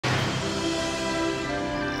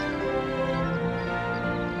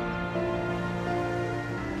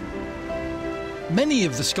Many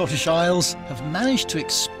of the Scottish Isles have managed to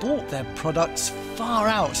export their products far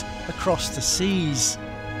out across the seas.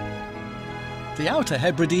 The Outer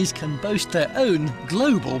Hebrides can boast their own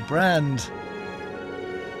global brand.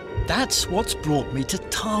 That's what's brought me to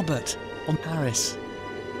Tarbert on Harris.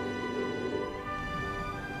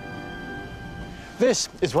 This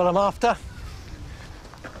is what I'm after.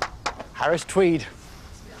 Harris Tweed.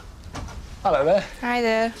 Hello there. Hi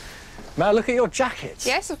there. May I look at your jackets?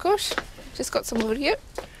 Yes, of course. Just got some over here.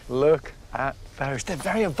 Look at those. They're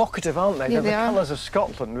very evocative, aren't they? Yeah, They're they the are. colours of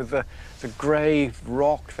Scotland with the grey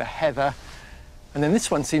rock, the heather. And then this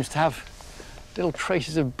one seems to have little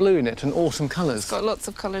traces of blue in it and awesome colours. It's got lots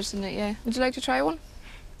of colours in it, yeah. Would you like to try one?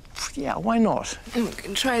 Yeah, why not? We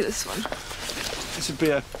can try this one. This would be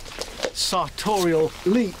a sartorial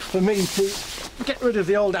leap for me to get rid of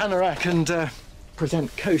the old anorak and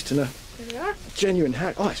present Coast in a Here we are. genuine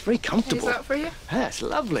hat. Oh, it's very comfortable. Is that for you? Yeah, it's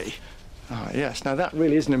lovely. Oh, yes. Now, that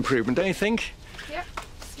really is an improvement, don't you think? Yeah.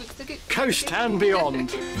 Looks like it. Coast and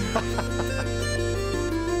beyond.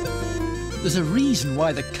 There's a reason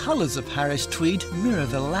why the colours of Harris Tweed mirror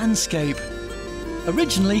the landscape.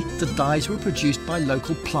 Originally, the dyes were produced by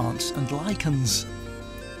local plants and lichens.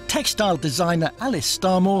 Textile designer Alice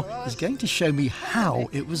Starmore is going to show me how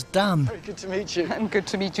it was done. Very good to meet you. And good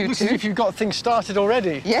to meet you Looks too. as if you've got things started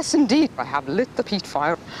already. Yes, indeed. I have lit the peat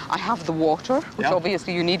fire. I have the water, which Yeah.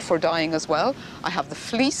 obviously you need for dyeing as well. I have the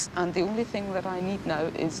fleece, and the only thing that I need now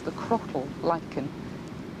is the crottle lichen,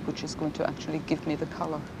 which is going to actually give me the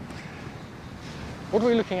colour. What are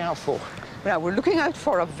we looking out for? Now, we're looking out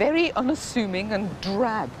for a very unassuming and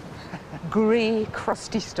drab, grey,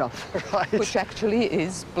 crusty stuff, Right. which actually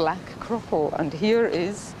is black crottle. And here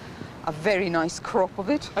is a very nice crop of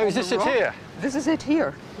it. Oh, is on this the it rock. here? This is it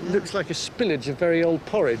here. It looks like a spillage of very old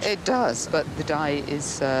porridge. It does, but the dye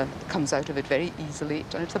is comes out of it very easily.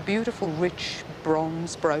 And it's a beautiful, rich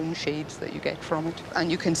bronze, brown shades that you get from it. And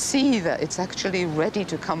you can see that it's actually ready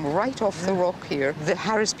to come right off the rock here. The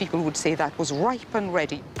Harris people would say that was ripe and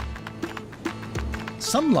ready.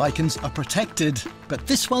 Some lichens are protected, but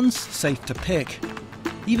this one's safe to pick.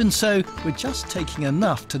 Even so, we're just taking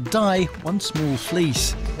enough to dye one small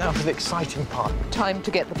fleece. Now for the exciting part. Time to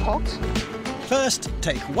get the pot. First,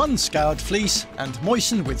 take one scoured fleece and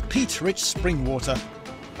moisten with peat-rich spring water.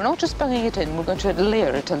 We're not just bunging it in, we're going to layer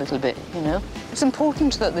it a little bit, you know. It's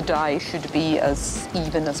important that the dye should be as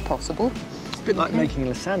even as possible. It's a bit like making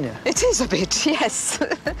lasagna. It is a bit, yes.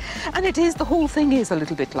 And it is, the whole thing is a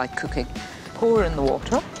little bit like cooking. Pour in the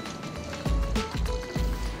water,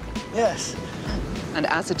 Yes. and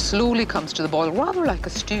as it slowly comes to the boil, rather like a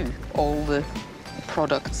stew, all the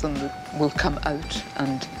products will come out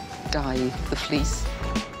and dye the fleece.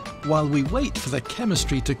 While we wait for the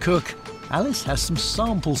chemistry to cook, Alice has some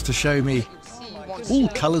samples to show me. All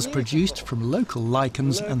colours produced from local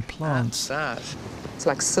lichens and plants. That. It's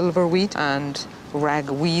like silverweed and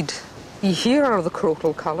ragweed. Here are the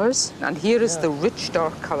crottle colours, and here is the rich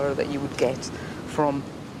dark colour that you would get from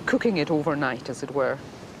cooking it overnight, as it were.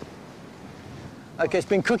 Okay, it's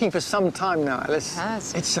been cooking for some time now, Alice. It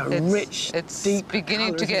has. It's a It's- rich, it's deep beginning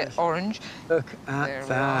colour, to isn't get it? orange. Look at There we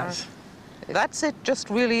that. are. That's it,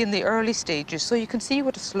 just really in the early stages, so you can see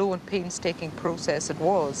what a slow and painstaking process it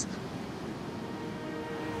was.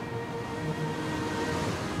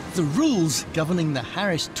 The rules governing the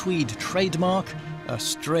Harris Tweed trademark are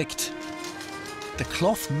strict. The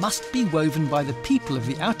cloth must be woven by the people of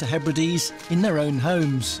the Outer Hebrides in their own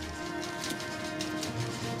homes.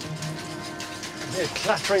 Yeah,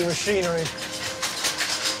 clattering machinery.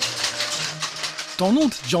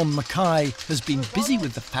 Donald John Mackay has been busy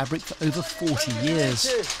with the fabric for over 40 years.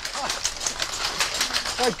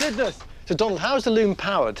 My goodness. So, Donald, how's the loom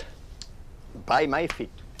powered? By my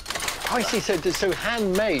feet. Oh, I see. So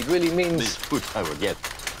handmade really means... It's foot powered, yes.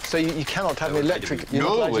 So you cannot have an electric... you're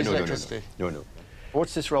not allowed to use electricity. No.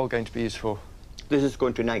 What's this roll going to be used for? This is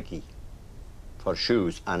going to Nike for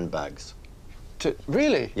shoes and bags.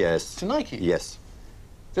 Really? Yes. To Nike? Yes.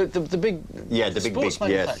 The big... Yeah, the big, sports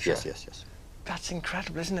yes, manufacturer? yes. That's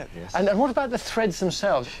incredible, isn't it? Yes. And what about the threads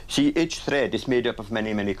themselves? See, each thread is made up of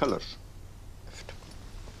many, many colours.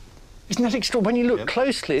 Isn't that extraordinary? When you look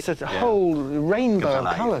closely, it's a whole rainbow Comes of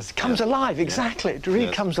alive. colours. Comes Yeah. alive, exactly. It really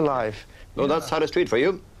Yes. comes alive. No, that's Harris Tweed for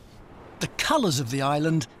you. The colours of the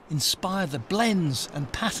island inspire the blends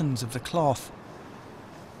and patterns of the cloth.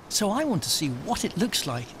 So I want to see what it looks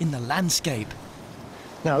like in the landscape.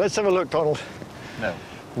 Now, let's have a look, Donald. No.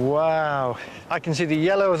 Wow. I can see the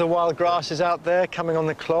yellow of the wild grasses out there coming on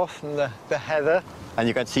the cloth and the heather. And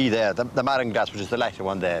you can see there, the marron grass, which is the lighter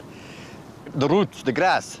one there. The roots, the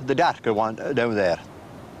grass, the darker one down there.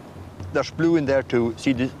 there's blue in there to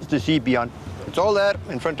see the sea beyond. It's all there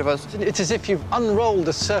in front of us. It's as if you've unrolled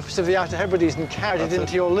the surface of the Outer Hebrides and carried it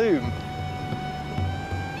into your loom.